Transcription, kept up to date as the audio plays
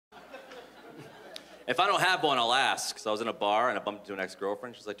If I don't have one, I'll ask. So I was in a bar and I bumped into an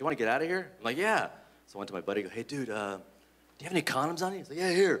ex-girlfriend. She's like, do you want to get out of here? I'm like, yeah. So I went to my buddy, I go, hey, dude, do you have any condoms on you? He's like,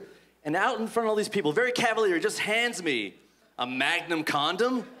 yeah, here. And out in front of all these people, very cavalier, he just hands me a Magnum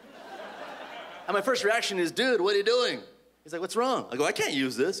condom. And my first reaction is, dude, what are you doing? He's like, what's wrong? I go, I can't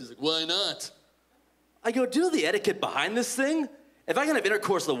use this. He's like, why not? I go, do you know the etiquette behind this thing? If I can have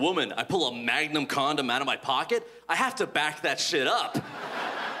intercourse with a woman, I pull a Magnum condom out of my pocket, I have to back that shit up.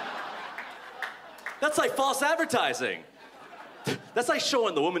 That's like false advertising. That's like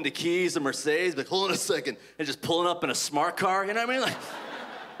showing the woman the keys, the Mercedes, like, hold on a second, and just pulling up in a smart car, you know what I mean? Like,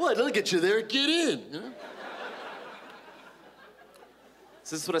 what, look at you there, get in, you know?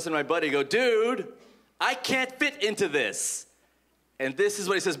 So this is what I said to my buddy, I go, dude, I can't fit into this. And this is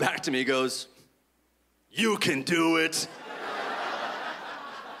what he says back to me, he goes, you can do it.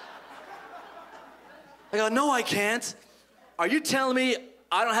 I go, no, I can't. Are you telling me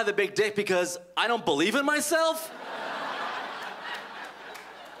I don't have a big dick because I don't believe in myself?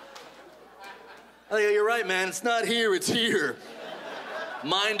 I go, you're right, man, it's not here, it's here.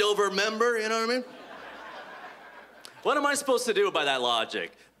 Mind over member, you know what I mean? What am I supposed to do by that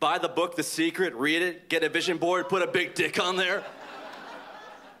logic? Buy the book, The Secret, read it, get a vision board, put a big dick on there?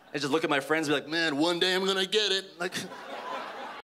 And just look at my friends and be like, man, one day I'm gonna get it. Like,